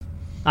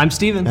I'm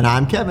Steven. And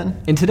I'm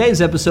Kevin. In today's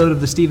episode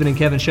of the Steven and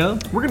Kevin Show,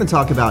 we're going to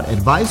talk about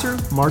Advisor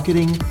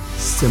Marketing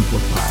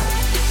Simplified.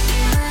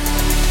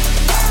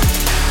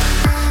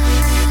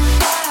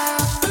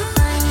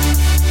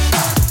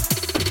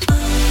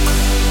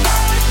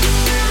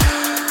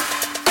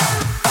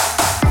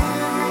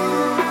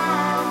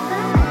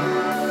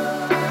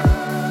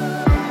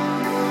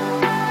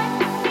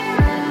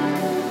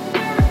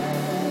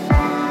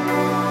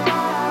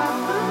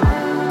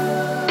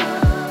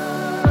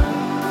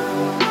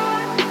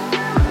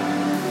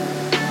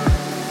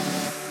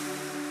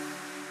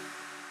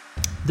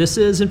 This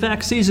is, in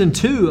fact, Season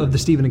 2 of the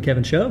Steven and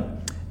Kevin Show.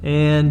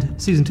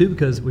 And Season 2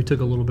 because we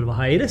took a little bit of a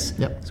hiatus.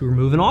 Yep. So we're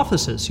moving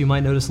offices. You might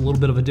notice a little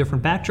bit of a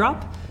different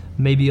backdrop,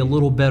 maybe a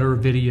little better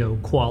video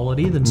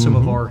quality than some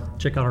of our,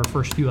 check out our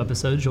first few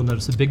episodes, you'll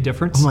notice a big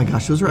difference. Oh my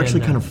gosh, those are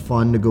actually kind of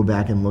fun to go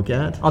back and look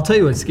at. I'll tell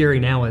you what's scary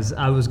now is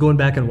I was going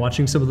back and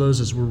watching some of those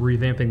as we're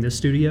revamping this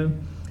studio.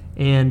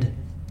 And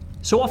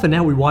so often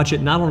now we watch it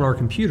not on our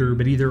computer,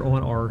 but either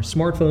on our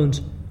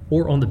smartphones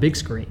or on the big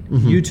screen.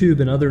 YouTube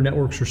and other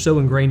networks are so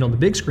ingrained on the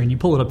big screen, you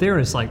pull it up there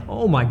and it's like,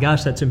 oh my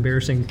gosh, that's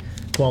embarrassing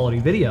quality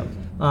video.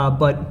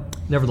 But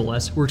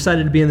nevertheless, we're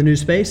excited to be in the new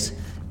space.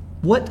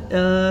 What's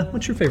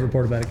your favorite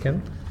part about it,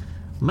 Kevin?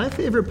 My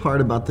favorite part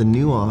about the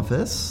new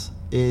office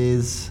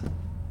is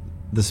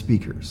the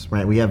speakers,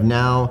 right? We have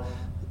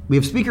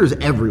speakers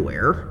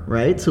everywhere,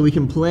 right? So we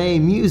can play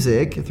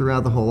music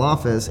throughout the whole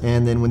office,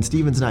 and then when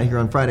Steven's not here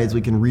on Fridays,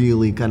 we can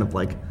really kind of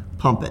like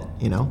pump it,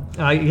 you know?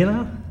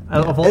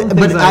 Of all the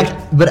things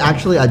but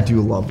actually, I do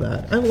love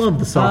that. I love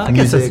the soft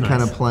music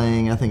kind of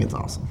playing. I think it's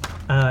awesome.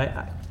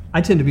 I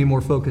tend to be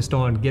more focused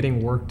on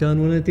getting work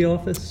done when at the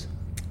office.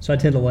 So I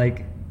tend to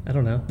like, I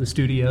don't know, the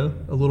studio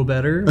a little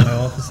better, my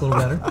office a little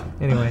better.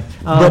 Anyway.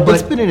 But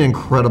it's been an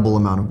incredible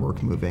amount of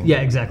work moving.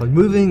 Yeah, exactly.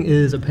 Moving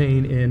is a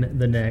pain in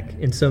the neck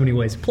in so many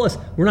ways. Plus,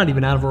 we're not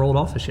even out of our old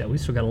office yet. We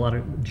still got a lot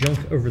of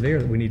junk over there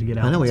that we need to get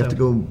out. I know, we have to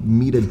go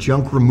meet a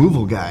junk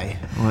removal guy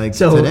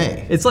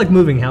today. It's like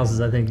moving houses,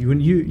 I think. When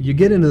you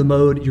get into the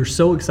mode, you're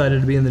so excited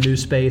to be in the new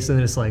space, and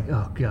then it's like,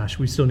 oh gosh,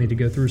 we still need to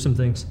go through some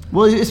things.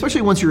 Well,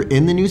 especially once you're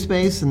in the new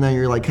space, and then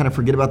you're like kind of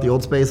forget about the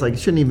old space. Like it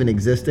shouldn't even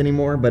exist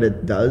anymore, but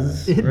it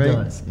does. It right?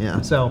 does.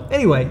 Yeah. So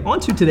anyway, on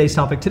to today's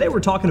topic. Today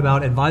we're talking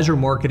about Advisor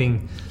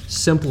Marketing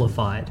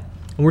Simplified.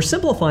 And we're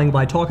simplifying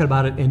by talking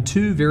about it in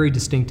two very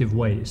distinctive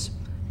ways.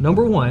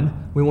 Number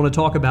one, we want to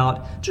talk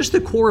about just the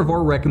core of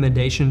our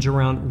recommendations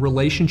around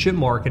relationship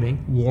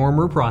marketing,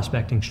 warmer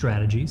prospecting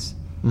strategies.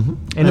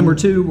 And number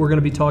two, we're going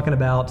to be talking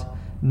about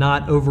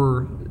not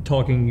over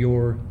talking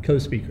your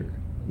co-speaker.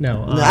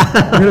 No,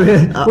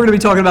 we're going to be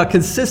talking about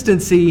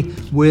consistency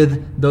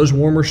with those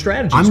warmer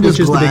strategies, which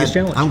is the biggest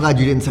challenge. I'm glad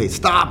you didn't say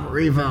stop,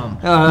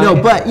 revamp.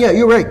 But yeah,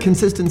 you're right.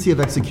 Consistency of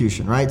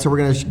execution, right? So we're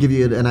going to give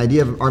you an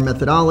idea of our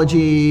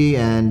methodology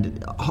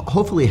and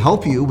hopefully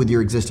help you with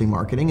your existing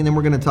marketing. And then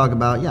we're going to talk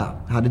about,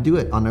 how to do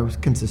it on a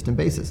consistent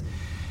basis.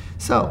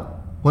 So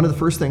one of the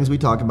first things we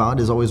talk about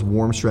is always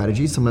warm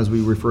strategies. Sometimes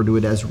we refer to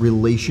it as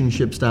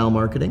relationship style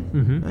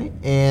marketing, right?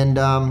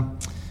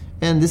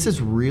 And this is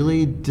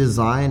really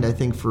designed, I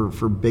think,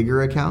 for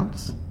bigger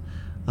accounts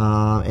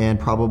and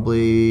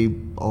probably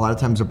a lot of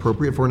times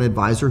appropriate for an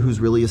advisor who's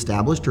really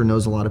established or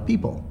knows a lot of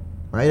people,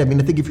 right? I mean,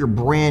 I think if you're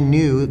brand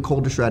new,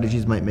 colder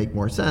strategies might make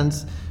more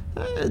sense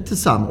to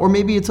some, or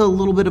maybe it's a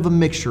little bit of a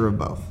mixture of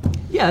both.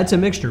 Yeah, it's a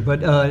mixture, but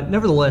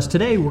nevertheless,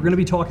 today we're going to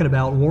be talking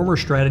about warmer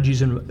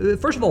strategies and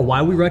first of all,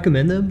 why we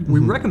recommend them. We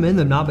recommend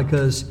them not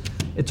because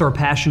it's our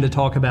passion to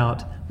talk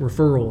about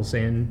referrals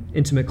and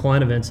intimate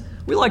client events.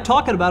 We like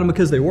talking about them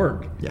because they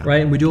work,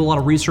 right? And we do a lot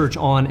of research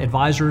on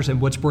advisors and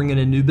what's bringing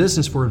in new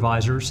business for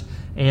advisors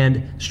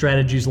and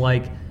strategies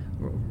like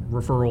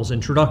referrals,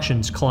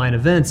 introductions, client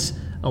events,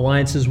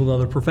 alliances with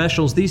other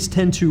professionals. These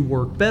tend to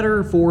work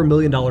better for $1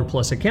 million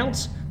plus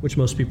accounts, which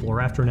most people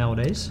are after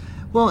nowadays.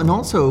 Well, and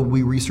also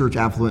we research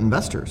affluent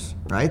investors,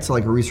 right? So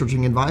like we're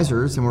researching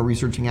advisors and we're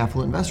researching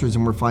affluent investors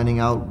and we're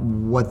finding out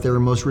what they're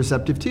most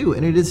receptive to.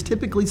 And it is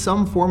typically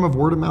some form of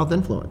word of mouth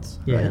influence,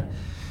 right?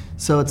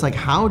 So it's like,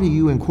 how do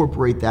you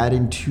incorporate that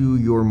into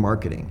your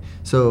marketing?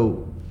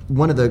 So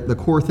one of the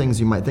core things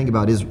you might think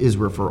about is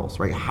referrals,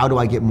 right? How do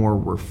I get more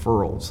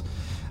referrals?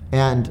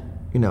 And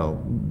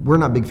we're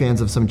not big fans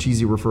of some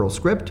cheesy referral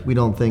script. We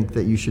don't think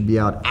that you should be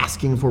out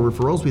asking for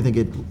referrals. We think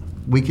it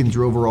weakens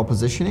your overall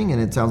positioning,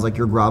 and it sounds like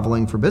you're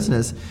groveling for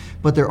business.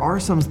 But there are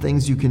some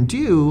things you can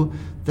do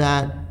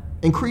that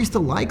increase the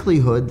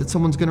likelihood that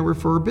someone's going to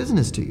refer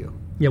business to you.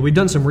 Yeah, we've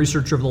done some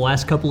research over the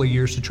last couple of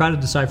years to try to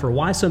decipher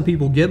why some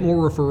people get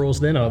more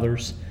referrals than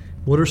others.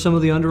 What are some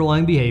of the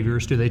underlying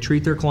behaviors? Do they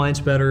treat their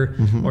clients better?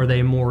 Are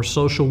they more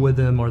social with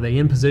them? Are they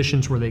in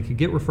positions where they could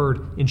get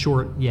referred? In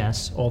short,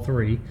 yes, all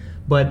three.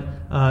 But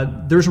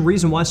there's a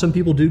reason why some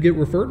people do get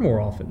referred more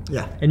often.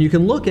 Yeah. And you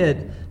can look at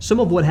some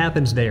of what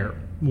happens there.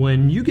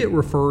 When you get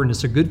referred and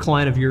it's a good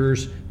client of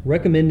yours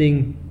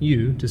recommending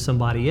you to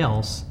somebody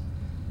else,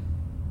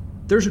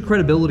 there's a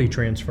credibility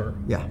transfer.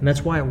 Yeah. And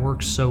that's why it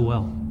works so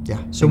well. Yeah.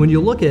 So when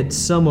you look at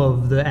some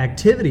of the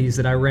activities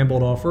that I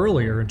rambled off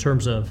earlier in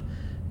terms of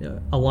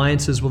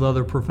alliances with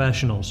other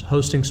professionals,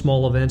 hosting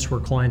small events where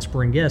clients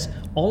bring guests.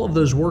 All of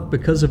those work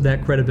because of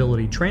that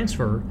credibility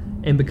transfer,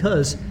 and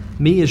because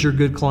me as your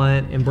good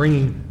client and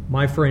bringing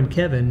my friend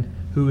Kevin,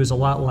 who is a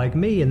lot like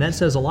me, and that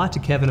says a lot to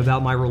Kevin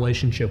about my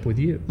relationship with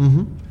you.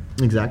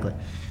 Exactly.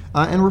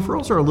 And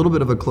referrals are a little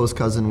bit of a close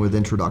cousin with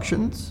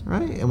introductions,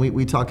 right? And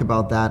we talk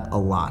about that a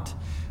lot.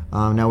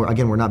 Now,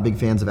 we're not big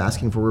fans of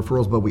asking for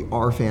referrals, but we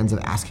are fans of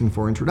asking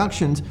for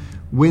introductions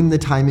when the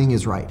timing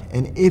is right,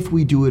 and if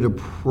we do it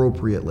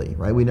appropriately,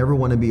 right? We never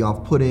want to be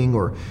off-putting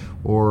or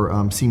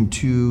seem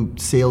too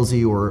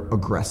salesy or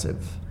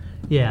aggressive.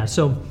 Yeah,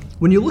 so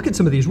when you look at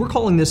some of these, we're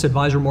calling this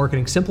advisor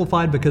marketing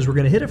simplified because we're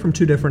going to hit it from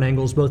two different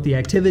angles, both the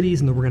activities,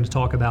 and then we're going to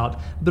talk about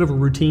a bit of a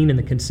routine and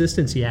the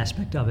consistency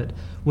aspect of it.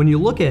 When you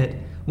look at,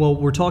 well,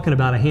 we're talking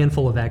about a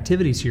handful of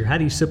activities here. How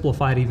do you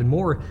simplify it even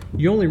more?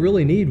 You only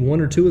really need one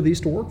or two of these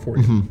to work for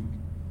you.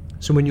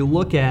 So when you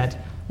look at,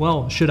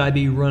 well, should I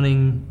be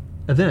running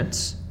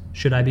events?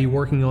 Should I be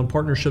working on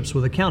partnerships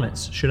with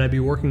accountants? Should I be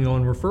working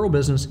on referral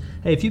business?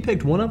 Hey, if you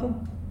picked one of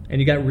them and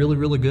you got really,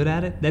 really good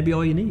at it, that'd be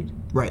all you need.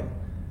 Right.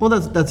 Well,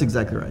 that's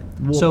exactly right.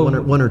 So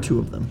one or two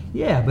of them.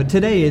 Yeah, but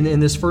today in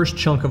this first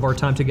chunk of our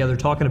time together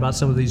talking about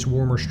some of these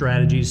warmer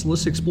strategies,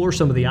 let's explore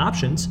some of the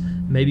options.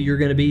 Maybe you're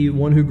going to be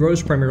one who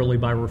grows primarily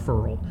by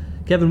referral.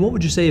 Kevin, what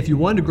would you say if you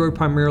wanted to grow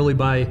primarily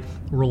by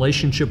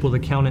relationship with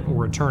accountant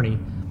or attorney?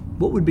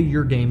 What would be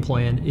your game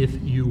plan if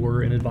you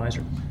were an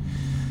advisor?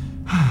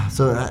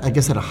 So I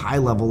guess at a high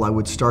level, I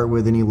would start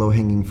with any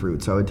low-hanging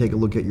fruit. So I would take a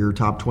look at your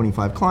top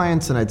 25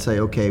 clients and I'd say,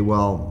 okay,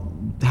 well,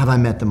 have I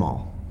met them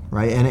all?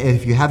 Right, and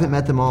if you haven't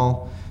met them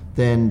all,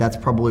 then that's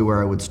probably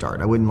where I would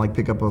start. I wouldn't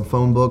pick up a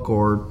phone book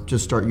or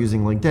just start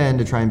using LinkedIn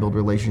to try and build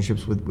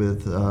relationships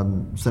with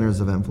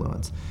centers of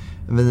influence.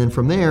 And then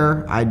from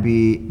there, I'd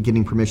be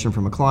getting permission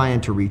from a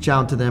client to reach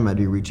out to them. I'd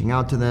be reaching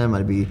out to them.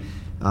 I'd be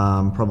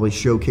probably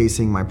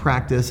showcasing my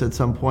practice at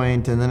some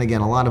point. And then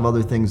again, a lot of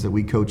other things that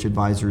we coach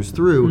advisors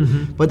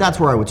through. But that's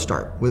where I would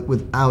start,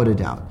 without a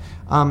doubt.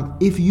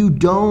 If you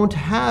don't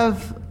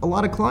have a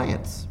lot of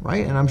clients,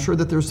 right? And I'm sure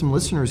that there's some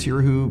listeners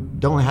here who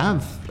don't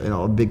have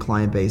a big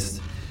client base.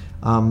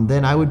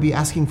 Then I would be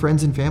asking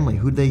friends and family,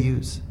 who'd they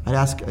use? I'd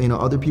ask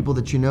other people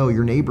that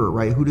your neighbor,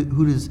 right?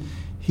 Who does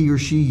he or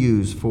she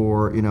use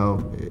for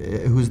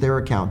who's their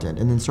accountant?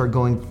 And then start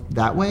going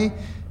that way,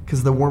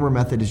 because the warmer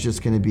method is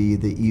just going to be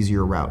the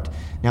easier route.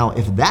 Now,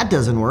 if that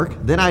doesn't work,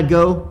 then I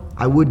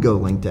would go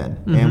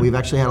LinkedIn, and we've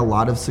actually had a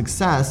lot of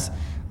success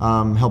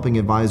helping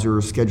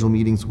advisors schedule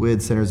meetings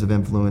with centers of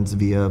influence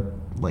via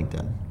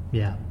LinkedIn.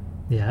 Yeah,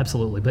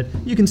 absolutely. But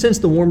you can sense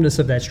the warmness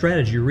of that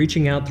strategy. You're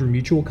reaching out through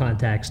mutual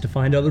contacts to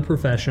find other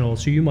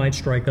professionals who you might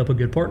strike up a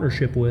good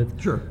partnership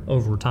with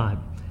over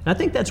time. And I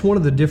think that's one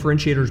of the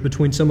differentiators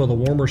between some of the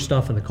warmer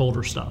stuff and the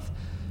colder stuff.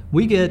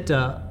 We get,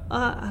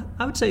 I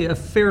would say, a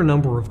fair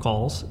number of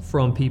calls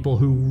from people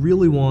who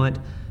really want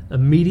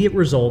immediate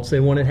results. They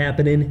want it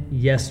happening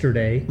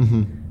yesterday.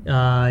 We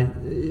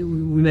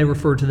may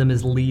refer to them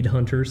as lead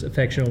hunters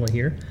affectionately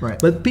here. Right.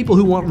 But people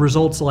who want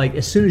results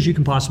as soon as you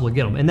can possibly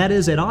get them. And that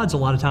is at odds a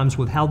lot of times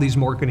with how these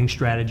marketing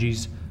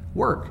strategies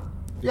work.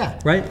 Yeah.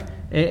 Right?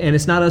 And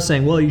it's not us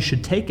saying, well, you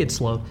should take it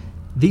slow.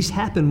 These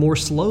happen more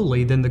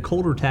slowly than the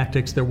colder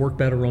tactics that work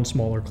better on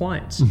smaller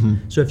clients.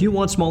 So if you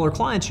want smaller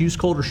clients, use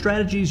colder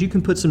strategies. You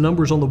can put some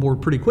numbers on the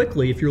board pretty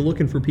quickly if you're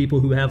looking for people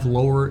who have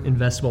lower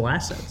investable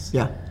assets.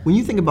 Yeah. When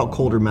you think about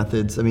colder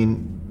methods,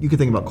 you could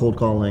think about cold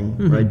calling,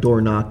 right?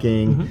 Door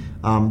knocking.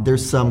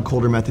 There's some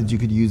colder methods you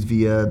could use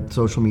via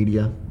social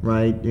media,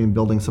 right? In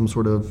building some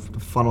sort of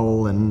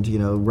funnel and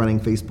running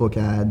Facebook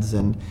ads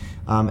and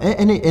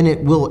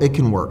it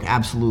can work,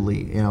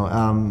 absolutely,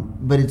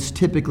 but it's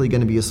typically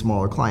going to be a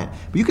smaller client.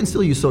 But you can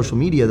still use social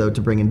media though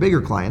to bring in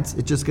bigger clients.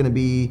 It's just going to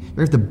be, you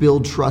have to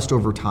build trust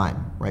over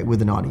time, right,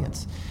 with an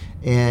audience,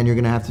 and you're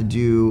going to have to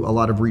do a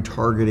lot of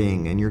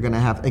retargeting, and you're going to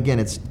have, again,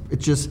 it's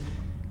just,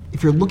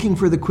 if you're looking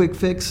for the quick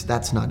fix,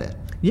 that's not it.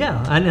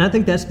 Yeah, and I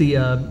think that's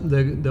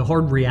the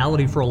hard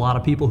reality for a lot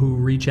of people who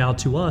reach out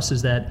to us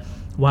is that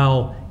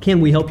while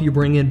can we help you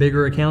bring in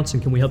bigger accounts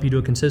and can we help you do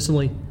it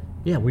consistently?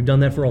 Yeah, we've done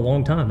that for a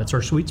long time. It's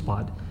our sweet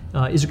spot.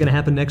 Is it going to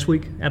happen next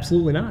week?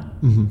 Absolutely not.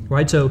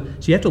 Right? So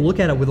you have to look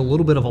at it with a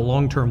little bit of a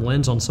long-term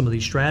lens on some of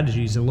these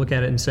strategies and look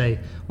at it and say,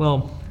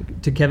 well,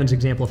 to Kevin's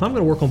example, if I'm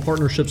going to work on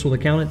partnerships with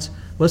accountants,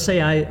 let's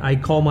say I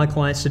call my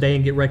clients today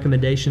and get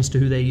recommendations to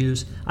who they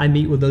use. I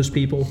meet with those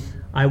people.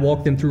 I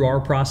walk them through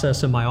our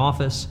process in my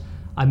office.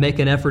 I make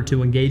an effort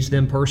to engage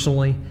them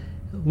personally.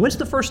 When's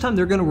the first time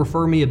they're going to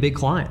refer me a big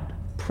client?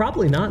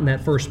 Probably not in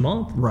that first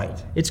month.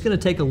 Right. It's going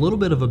to take a little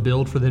bit of a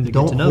build for them to get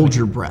to know. Don't hold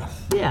your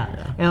breath.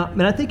 Yeah.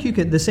 And I think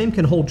the same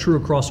can hold true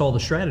across all the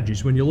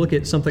strategies. When you look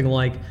at something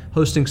like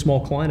hosting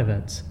small client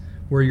events,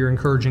 where you're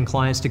encouraging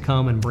clients to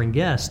come and bring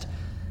guests,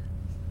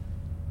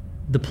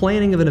 the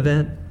planning of an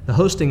event, the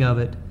hosting of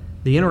it,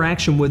 the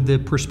interaction with the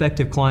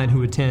prospective client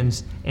who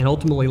attends, and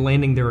ultimately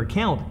landing their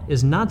account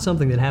is not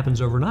something that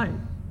happens overnight.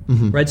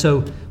 right?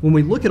 So when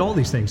we look at all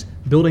these things,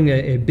 building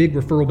a big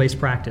referral-based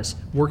practice,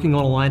 working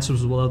on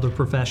alliances with other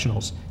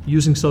professionals,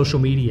 using social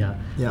media,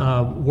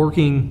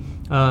 working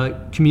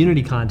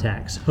community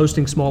contacts,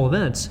 hosting small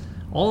events,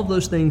 all of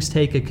those things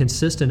take a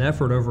consistent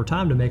effort over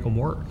time to make them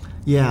work.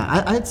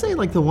 Yeah, I'd say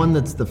like the one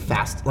that's the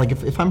fast, like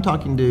if I'm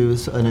talking to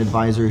an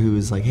advisor who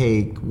is like,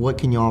 hey, what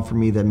can you offer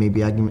me that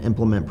maybe I can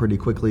implement pretty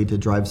quickly to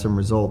drive some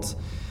results?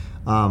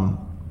 If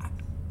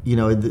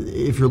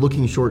you're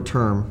looking short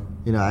term,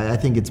 I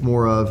think it's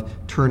more of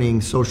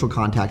turning social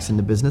contacts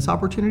into business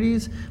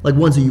opportunities, like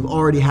ones that you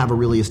already have a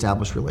really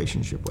established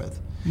relationship with.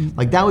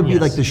 Like that would be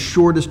like the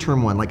shortest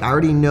term one. Like I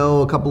already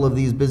know a couple of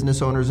these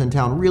business owners in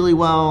town really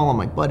well. I'm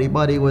like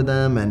buddy with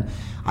them, and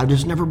I've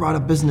just never brought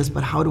up business,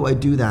 but how do I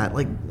do that?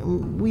 Like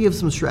we have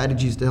some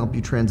strategies to help you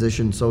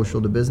transition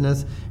social to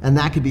business, and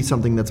that could be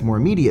something that's more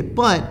immediate.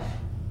 But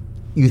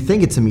you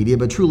think it's immediate,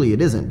 but truly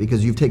it isn't,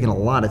 because you've taken a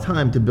lot of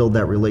time to build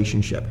that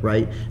relationship,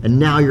 right? And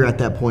now you're at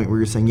that point where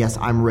you're saying, yes,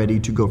 I'm ready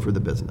to go for the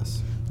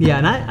business. Yeah,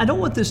 and I don't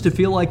want this to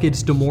feel like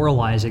it's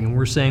demoralizing and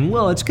we're saying,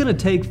 well, it's going to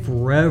take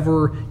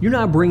forever. You're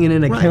not bringing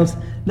in accounts.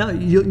 Right. No,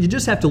 you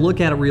just have to look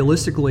at it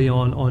realistically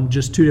on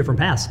just two different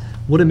paths.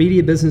 What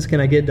immediate business can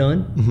I get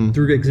done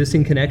through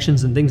existing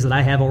connections and things that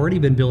I have already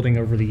been building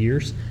over the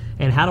years?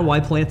 And how do I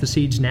plant the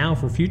seeds now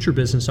for future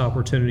business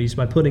opportunities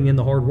by putting in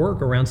the hard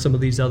work around some of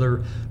these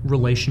other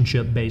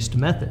relationship-based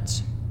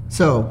methods?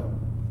 So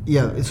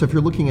if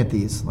you're looking at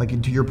these,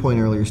 like to your point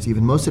earlier,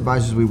 Stephen, most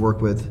advisors we work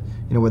with,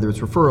 whether it's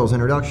referrals,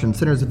 introductions,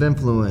 centers of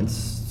influence,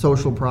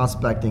 social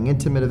prospecting,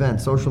 intimate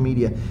events, social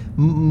media,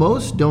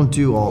 most don't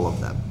do all of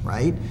them,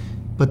 right?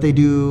 But they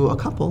do a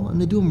couple, and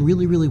they do them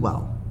really, really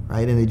well,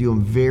 right? And they do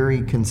them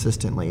very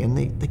consistently, and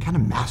they kind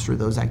of master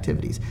those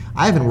activities.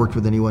 I haven't worked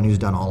with anyone who's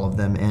done all of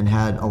them and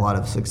had a lot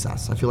of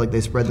success. I feel like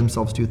they spread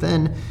themselves too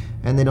thin,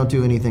 and they don't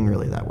do anything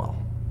really that well.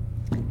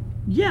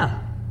 Yeah,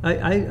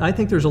 I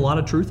think there's a lot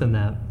of truth in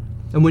that.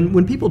 And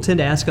when people tend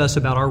to ask us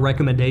about our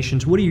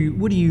recommendations, what do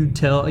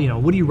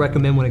you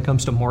recommend when it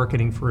comes to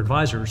marketing for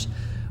advisors?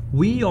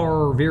 We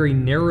are very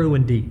narrow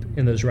and deep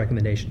in those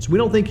recommendations. We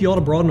don't think you ought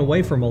to broaden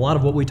away from a lot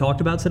of what we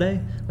talked about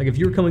today. Like if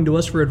you're coming to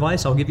us for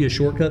advice, I'll give you a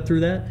shortcut through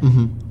that.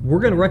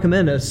 We're going to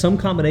recommend some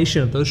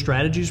combination of those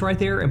strategies right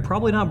there, and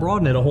probably not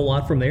broaden it a whole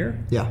lot from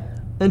there. Yeah.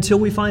 Until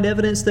we find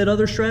evidence that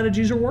other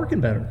strategies are working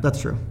better.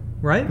 That's true.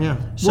 Right? Yeah.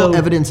 So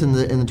evidence in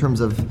the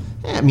terms of,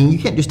 you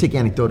can't just take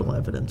anecdotal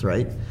evidence,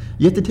 right?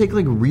 You have to take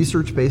like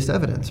research-based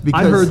evidence.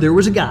 Because I heard there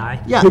was a guy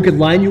who could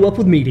line you up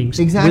with meetings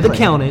with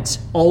accountants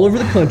all over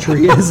the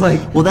country. It's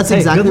like, well, that's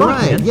exactly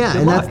right. Man. Yeah,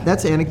 and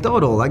that's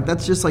anecdotal. Like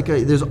that's just like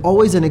there's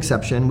always an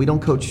exception. We don't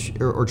coach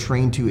or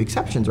train to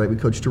exceptions, right? We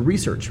coach to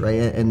research, right?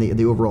 And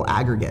the overall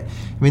aggregate.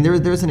 I mean,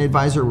 there's an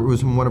advisor who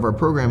was from one of our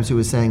programs who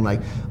was saying like,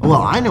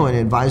 well, I know an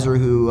advisor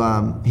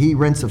who he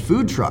rents a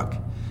food truck.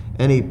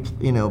 And he,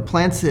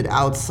 plants it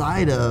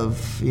outside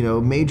of,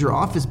 major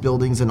office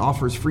buildings and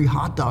offers free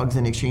hot dogs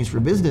in exchange for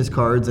business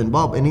cards and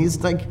and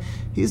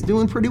he's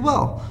doing pretty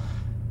well.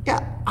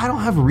 Yeah, I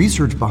don't have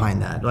research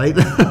behind that, right?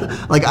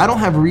 Like I don't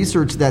have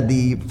research that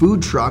the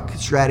food truck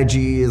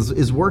strategy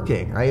is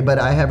working, right? But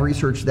I have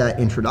research that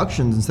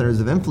introductions and centers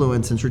of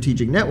influence and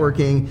strategic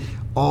networking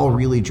all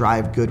really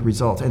drive good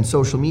results, and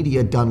social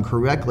media done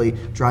correctly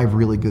drive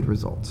really good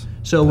results.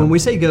 So when we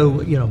say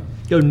go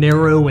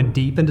narrow and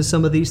deep into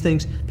some of these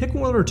things, pick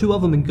one or two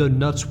of them and go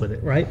nuts with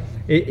it, right?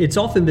 It's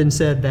often been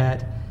said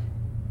that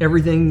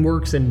everything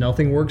works and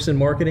nothing works in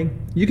marketing.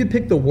 You could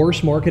pick the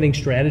worst marketing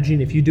strategy,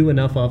 and if you do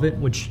enough of it,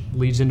 which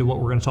leads into what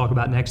we're going to talk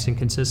about next in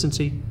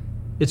consistency,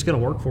 it's going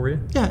to work for you.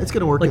 Yeah, it's going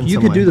to work. Like you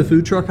could do the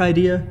food truck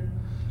idea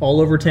all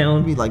over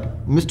town. Be like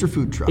Mr.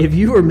 Food Truck. If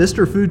you were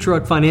Mr. Food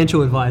Truck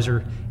financial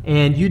advisor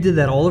and you did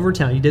that all over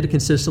town, you did it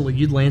consistently,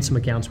 you'd land some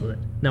accounts with it.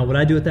 Now, would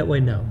I do it that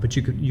way? No, but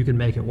you could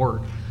make it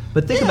work.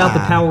 But think about the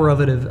power of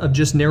it, of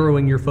just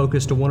narrowing your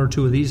focus to one or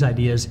two of these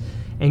ideas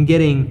and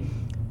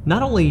getting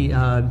not only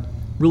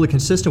really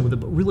consistent with it,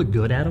 but really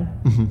good at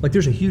them. Like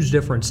there's a huge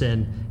difference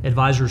in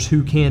advisors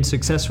who can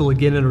successfully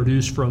get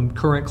introduced from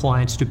current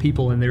clients to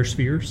people in their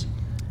spheres.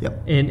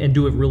 Yep. And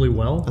do it really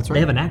well. That's right. They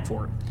have a knack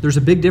for it. There's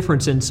a big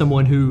difference in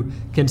someone who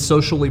can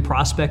socially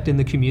prospect in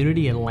the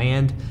community and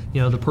land,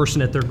 the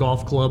person at their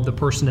golf club, the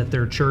person at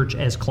their church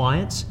as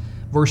clients,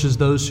 versus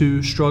those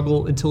who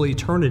struggle until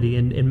eternity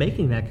in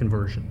making that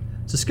conversion.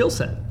 It's a skill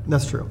set.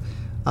 That's true.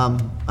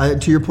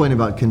 To your point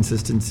about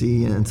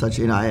consistency and such,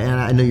 and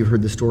I know you've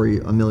heard this story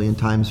a million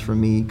times from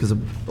me, because a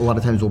lot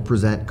of times we'll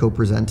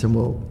co-present, and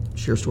we'll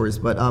share stories.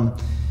 But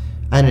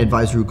I had an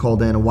advisor who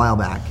called in a while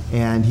back,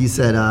 and he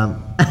said,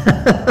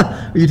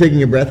 are you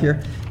taking a breath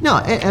here? No,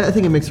 and I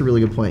think it makes a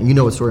really good point. You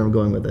know what story I'm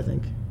going with, I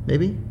think.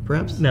 Maybe?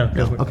 Perhaps? No.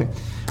 Okay.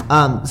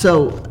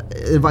 So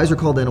advisor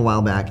called in a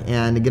while back,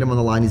 and to get him on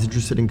the line, he's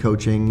interested in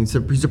coaching.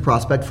 He's a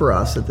prospect for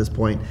us at this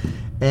point.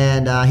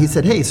 And he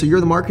said, hey, so you're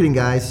the marketing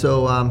guy,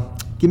 so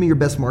give me your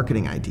best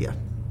marketing idea.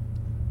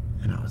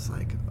 And I was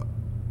like,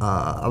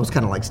 I was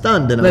kind of like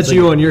stunned. And that's I was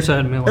you like, on your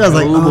side. Like, I was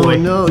like, oh boy,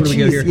 no, what do we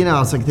got geez. here? You know, I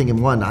was like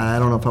thinking, one, I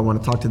don't know if I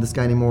want to talk to this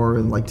guy anymore,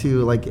 and like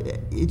two, like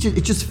it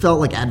just felt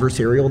like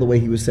adversarial the way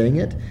he was saying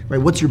it.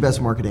 Right? What's your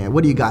best marketing ad?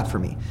 What do you got for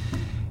me?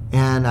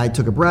 And I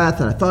took a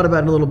breath and I thought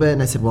about it a little bit,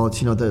 and I said, well, it's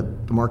the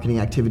marketing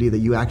activity that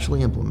you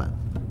actually implement.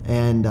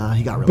 And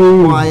he got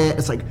really quiet.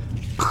 It's like,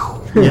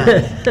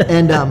 yeah.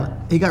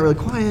 And he got really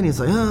quiet, and he's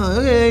like, oh,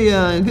 okay,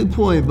 yeah, good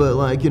point, but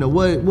like,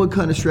 what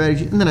kind of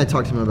strategy? And then I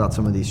talked to him about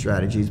some of these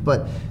strategies.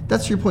 But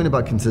that's your point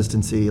about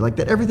consistency, like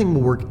that everything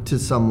will work to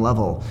some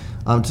level,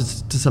 to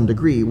some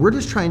degree. We're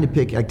just trying to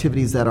pick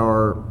activities that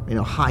are,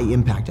 high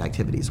impact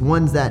activities,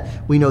 ones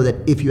that we know that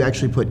if you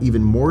actually put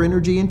even more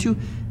energy into,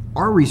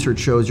 our research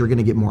shows you're going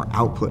to get more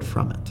output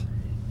from it.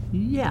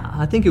 Yeah,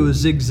 I think it was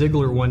Zig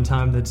Ziglar one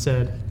time that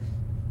said,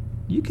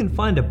 you can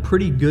find a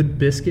pretty good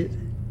biscuit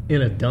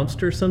in a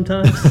dumpster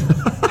sometimes,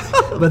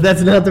 but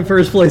that's not the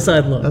first place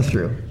I'd look. That's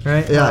true.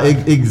 Right? Yeah,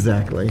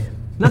 exactly.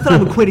 Not that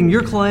I'm equating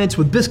your clients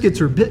with biscuits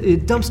or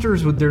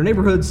dumpsters with their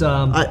neighborhoods.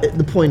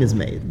 The point is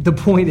made. The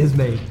point is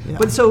made. Yeah.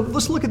 But so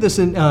let's look at this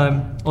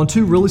on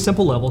two really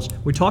simple levels.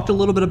 We talked a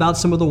little bit about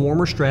some of the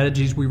warmer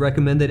strategies we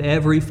recommend that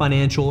every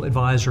financial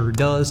advisor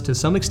does to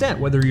some extent,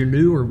 whether you're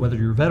new or whether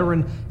you're a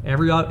veteran.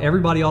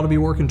 Everybody ought to be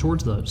working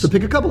towards those. So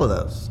pick a couple of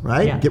those,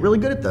 right? Yeah. Get really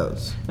good at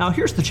those. Now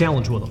here's the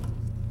challenge with them.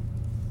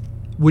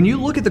 When you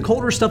look at the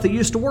colder stuff that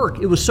used to work,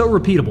 it was so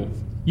repeatable.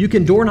 You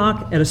can door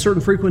knock at a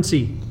certain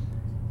frequency,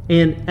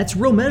 and that's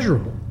real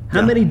measurable.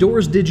 How many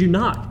doors did you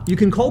knock? You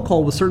can cold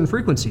call with certain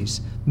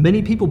frequencies.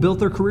 Many people built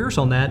their careers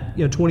on that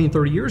 20 and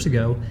 30 years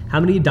ago. How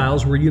many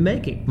dials were you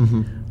making?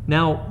 Mm-hmm.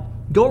 Now,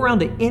 go around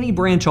to any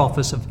branch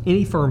office of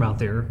any firm out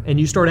there, and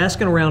you start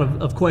asking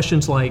around of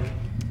questions like,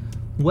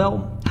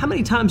 well, how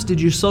many times did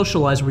you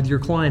socialize with your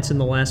clients in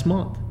the last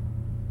month?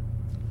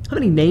 How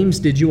many names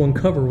did you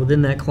uncover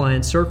within that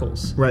client's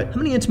circles? Right. How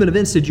many intimate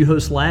events did you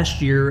host last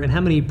year, and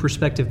how many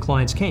prospective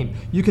clients came?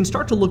 You can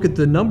start to look at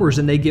the numbers,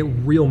 and they get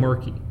real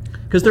murky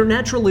because they're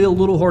naturally a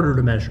little harder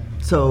to measure.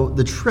 So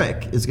the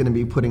trick is going to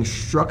be putting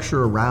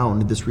structure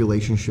around this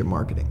relationship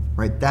marketing,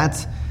 right?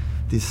 That's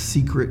the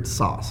secret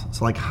sauce.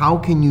 So like, how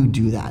can you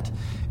do that?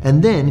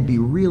 And then be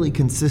really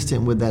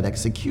consistent with that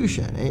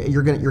execution.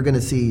 You're going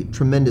to see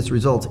tremendous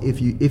results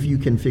if you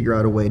can figure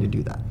out a way to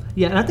do that.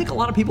 Yeah, and I think a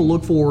lot of people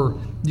look for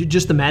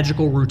just the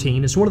magical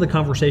routine. It's one of the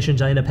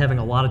conversations I end up having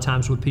a lot of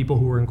times with people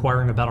who are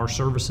inquiring about our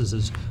services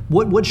is,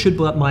 what should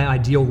my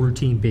ideal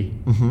routine be?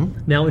 Mm-hmm.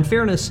 Now, in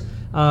fairness,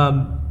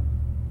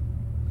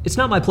 it's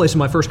not my place in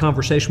my first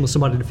conversation with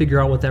somebody to figure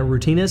out what that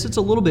routine is. It's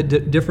a little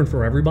bit different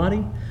for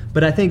everybody,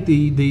 but I think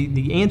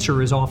the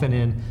answer is often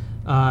in,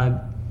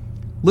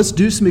 let's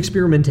do some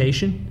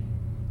experimentation,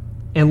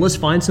 and let's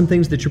find some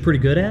things that you're pretty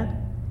good at,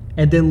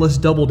 and then let's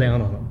double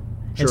down on them.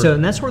 Sure.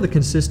 And that's where the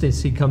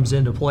consistency comes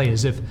into play.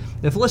 Is if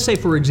let's say,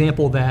 for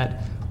example,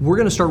 that we're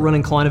going to start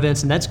running client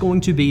events, and that's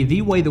going to be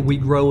the way that we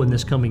grow in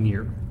this coming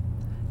year.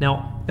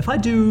 Now, if I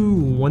do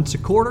once a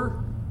quarter,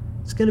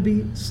 it's going to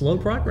be slow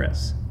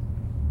progress.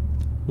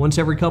 Once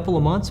every couple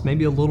of months,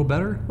 maybe a little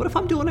better. What if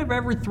I'm doing it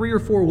every 3 or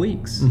 4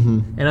 weeks?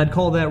 Mm-hmm. And I'd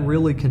call that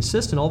really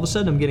consistent. All of a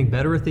sudden, I'm getting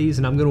better at these,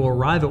 and I'm going to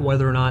arrive at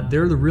whether or not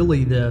they're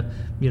really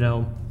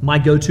my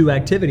go-to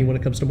activity when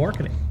it comes to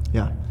marketing.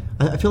 Yeah.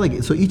 I feel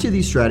like, so each of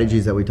these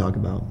strategies that we talk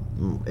about,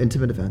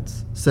 intimate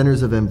events,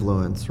 centers of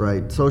influence,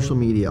 right, social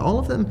media, all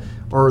of them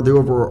are the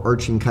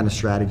overarching kind of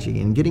strategy.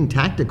 And getting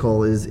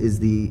tactical is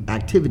the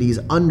activities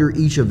under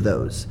each of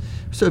those.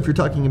 So if you're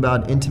talking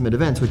about intimate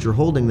events, which you're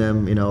holding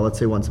them, let's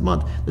say once a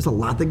month, there's a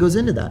lot that goes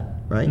into that,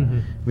 right? Mm-hmm.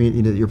 I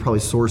mean, you're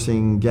probably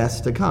sourcing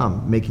guests to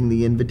come, making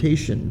the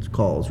invitation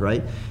calls,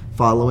 right?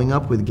 Following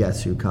up with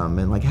guests who come,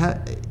 and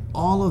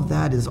all of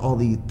that is all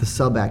the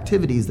sub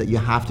activities that you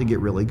have to get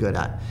really good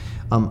at.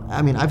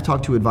 I've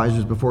talked to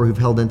advisors before who've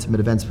held intimate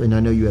events, and I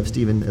know you have,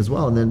 Stephen, as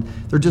well, and then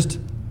they're just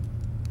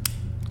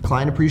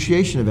client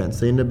appreciation events.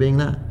 They end up being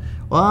that.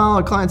 Well,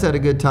 our clients had a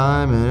good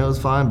time, and it was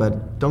fine,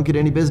 but don't get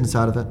any business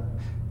out of it.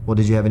 Well,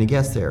 did you have any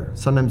guests there?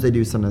 Sometimes they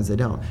do, sometimes they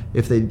don't.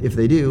 If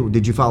they do,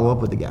 did you follow up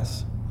with the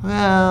guests?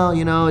 Well,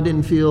 it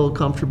didn't feel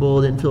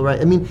comfortable, it didn't feel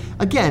right. I mean,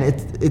 again,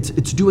 it's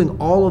doing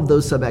all of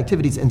those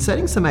sub-activities and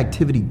setting some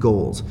activity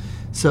goals.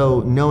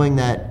 So knowing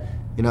that,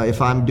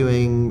 if I'm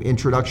doing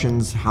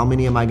introductions, how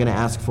many am I going to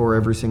ask for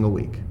every single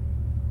week?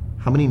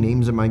 How many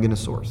names am I going to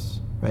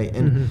source, right?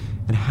 And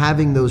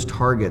having those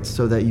targets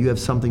so that you have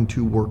something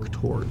to work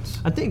towards.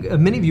 I think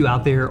many of you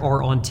out there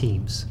are on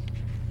teams.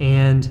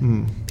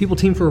 And people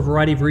team for a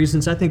variety of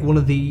reasons. I think one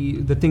of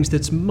the things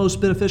that's most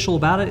beneficial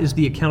about it is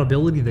the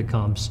accountability that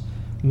comes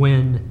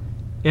when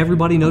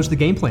everybody knows the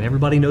game plan.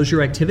 Everybody knows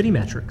your activity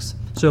metrics.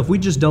 So if we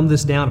just dumb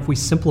this down, if we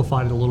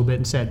simplified it a little bit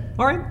and said,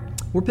 all right,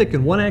 we're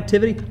picking one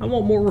activity. I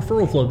want more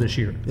referral flow this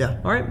year. Yeah.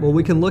 All right, well,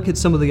 we can look at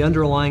some of the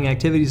underlying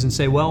activities and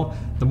say, well,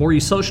 the more you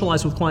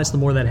socialize with clients, the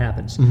more that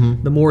happens.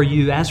 Mm-hmm. The more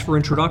you ask for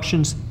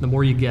introductions, the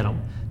more you get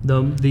them.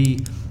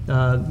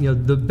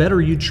 The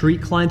better you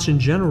treat clients in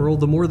general,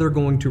 the more they're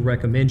going to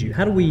recommend you.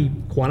 How do we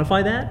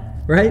quantify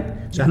that, right?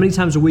 So how many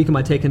times a week am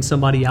I taking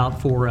somebody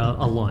out for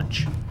a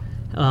lunch?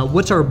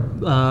 what's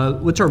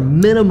our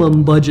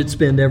minimum budget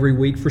spend every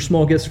week for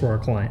small gifts for our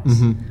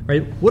clients,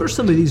 right? What are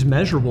some of these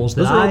measurables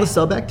that those are all the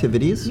sub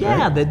activities?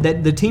 Yeah, right?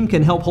 that the team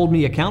can help hold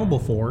me accountable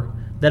for.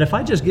 That if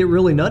I just get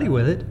really nutty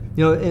with it,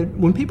 and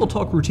when people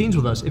talk routines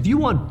with us, if you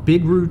want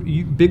big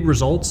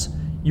results,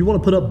 you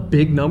want to put up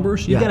big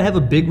numbers, you got to have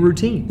a big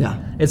routine.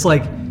 Yeah. It's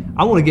like,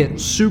 I want to get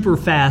super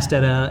fast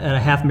at a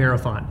half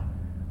marathon.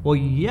 Well,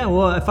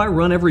 if I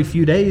run every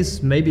few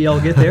days, maybe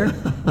I'll get there.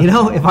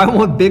 If I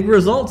want big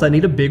results, I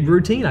need a big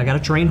routine. I got to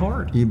train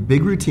hard. You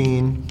big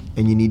routine,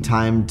 and you need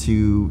time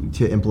to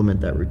implement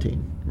that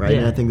routine, right? Yeah.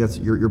 And I think that's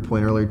your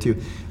point earlier too.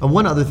 And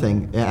one other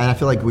thing, and I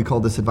feel like we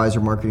call this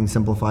advisor marketing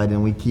simplified,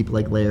 and we keep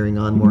like layering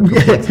on more.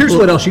 Here's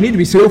what else you need to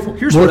be skillful.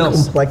 Here's more what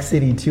else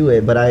complexity to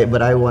it. But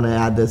I want to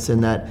add this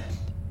in that.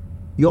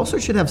 You also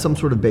should have some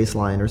sort of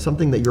baseline or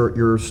something that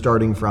you're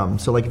starting from.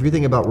 So like if you're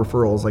thinking about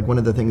referrals, like one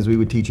of the things we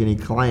would teach any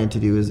client to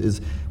do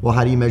is well,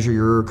 how do you measure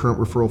your current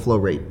referral flow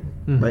rate,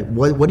 right?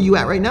 What are you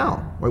at right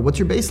now? Right? What's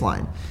your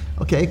baseline?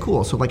 Okay,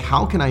 cool. So like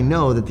how can I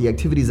know that the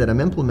activities that I'm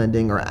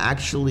implementing are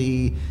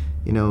actually,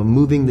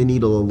 moving the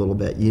needle a little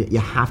bit? You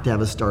have to have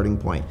a starting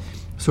point.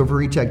 So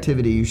for each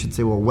activity, you should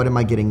say, well, what am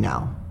I getting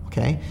now?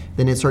 Okay?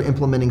 Then start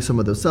implementing some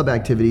of those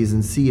sub-activities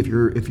and see if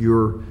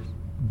you're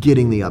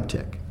getting the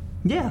uptick.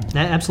 Yeah,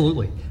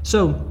 absolutely.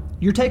 So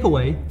your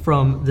takeaway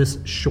from this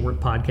short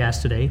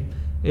podcast today,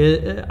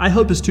 I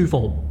hope is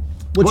twofold.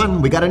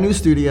 One, we got a new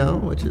studio,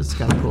 which is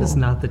kind of cool. That's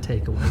not the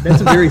takeaway. That's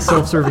a very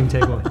self-serving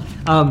takeaway.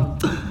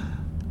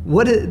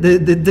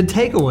 The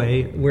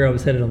takeaway, where I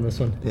was headed on this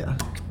one,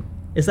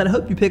 is that I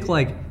hope you pick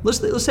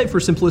let's say for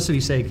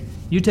simplicity's sake,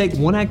 you take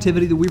one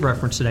activity that we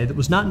referenced today that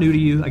was not new to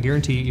you. I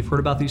guarantee you've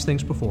heard about these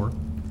things before,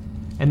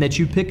 and that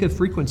you pick a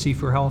frequency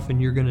for how often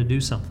you're going to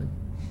do something.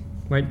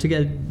 Right,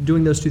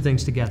 doing those two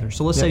things together.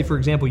 So let's say, for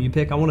example, you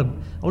pick, I want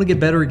to get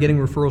better at getting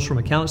referrals from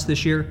accountants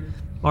this year.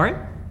 All right,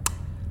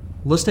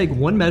 let's take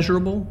one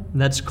measurable,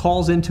 and that's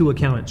calls into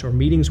accountants or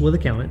meetings with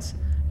accountants,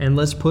 and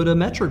let's put a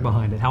metric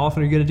behind it. How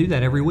often are you going to do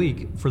that every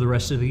week for the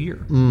rest of the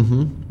year?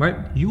 Right,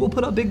 you will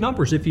put up big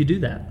numbers if you do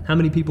that. How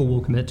many people will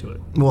commit to it?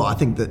 Well, I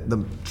think that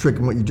the trick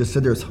in what you just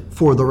said there is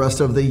for the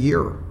rest of the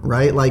year,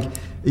 right? Like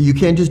you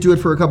can't just do it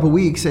for a couple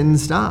weeks and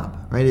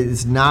stop, right?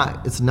 It's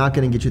not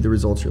going to get you the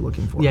results you're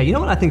looking for. Yeah, you know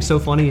what I think is so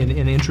funny and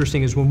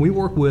interesting is when we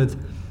work with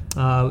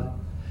some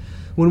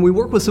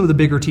of the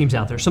bigger teams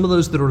out there, some of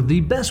those that are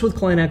the best with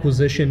client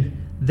acquisition,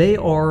 they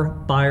are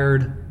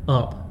fired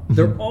up.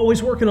 They're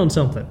always working on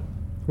something,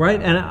 right?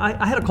 And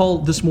I had a call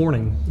this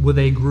morning with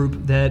a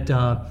group that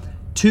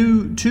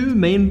two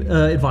main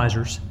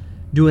advisors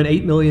doing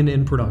 $8 million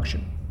in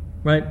production,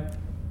 right?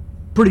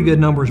 Pretty good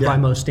numbers by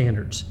most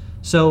standards.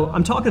 So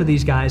I'm talking to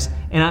these guys,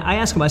 and I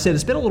asked them, I said,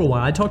 it's been a little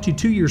while. I talked to you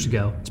 2 years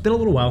ago. It's been a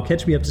little while.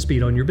 Catch me up to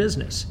speed on your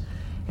business.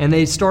 And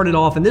they started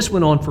off, and this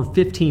went on for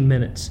 15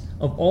 minutes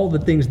of all the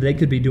things they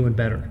could be doing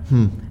better.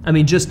 I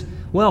mean,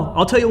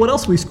 I'll tell you what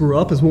else we screw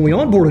up is when we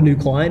onboard a new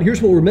client,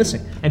 here's what we're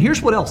missing. And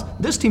here's what else.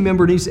 This team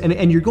member needs,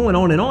 and you're going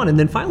on. And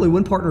then finally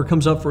one partner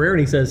comes up for air and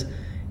he says,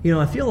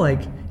 I feel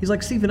like, he's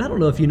like, Stephen, I don't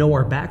know if you know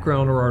our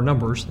background or our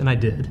numbers. And I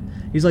did.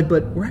 He's like,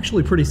 but we're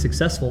actually pretty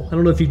successful. I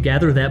don't know if you'd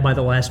gather that by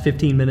the last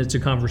 15 minutes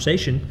of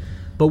conversation,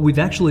 but we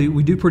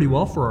do pretty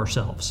well for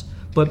ourselves.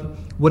 But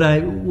what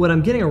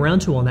I'm getting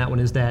around to on that one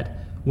is that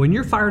when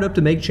you're fired up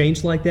to make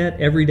change like that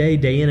every day,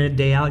 day in and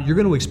day out, you're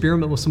going to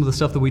experiment with some of the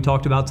stuff that we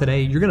talked about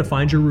today. You're going to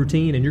find your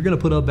routine, and you're going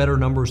to put up better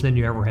numbers than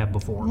you ever have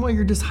before. Well,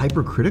 you're just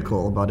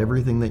hypercritical about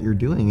everything that you're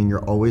doing, and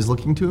you're always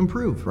looking to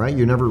improve, right?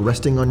 You're never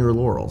resting on your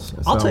laurels.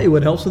 I'll tell you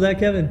what helps with that,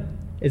 Kevin,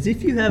 is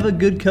if you have a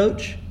good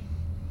coach.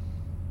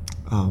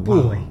 Oh,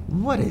 wow. Boy.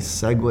 What a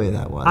segue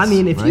that was. I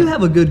mean, if you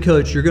have a good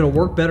coach, you're going to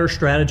work better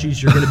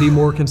strategies. You're going to be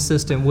more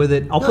consistent with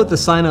it. I'll put the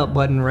sign up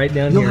button right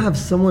down here. You'll have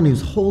someone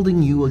who's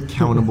holding you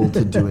accountable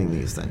to doing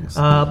these things.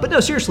 But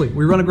no, seriously,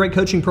 we run a great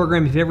coaching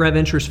program. If you ever have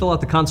interest, fill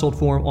out the consult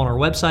form on our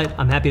website.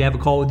 I'm happy to have a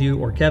call with you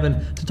or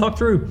Kevin to talk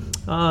through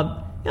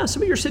some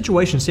of your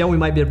situations, see how we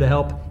might be able to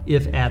help,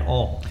 if at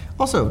all.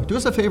 Also, do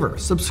us a favor,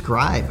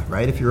 subscribe,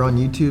 right? If you're on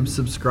YouTube,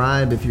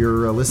 subscribe. If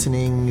you're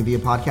listening via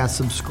podcast,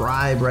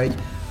 subscribe, right?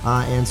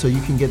 And so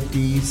you can get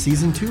the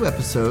season 2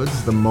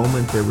 episodes the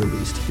moment they're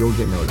released. You'll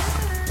get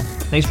notified.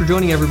 Thanks for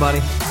joining,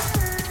 everybody.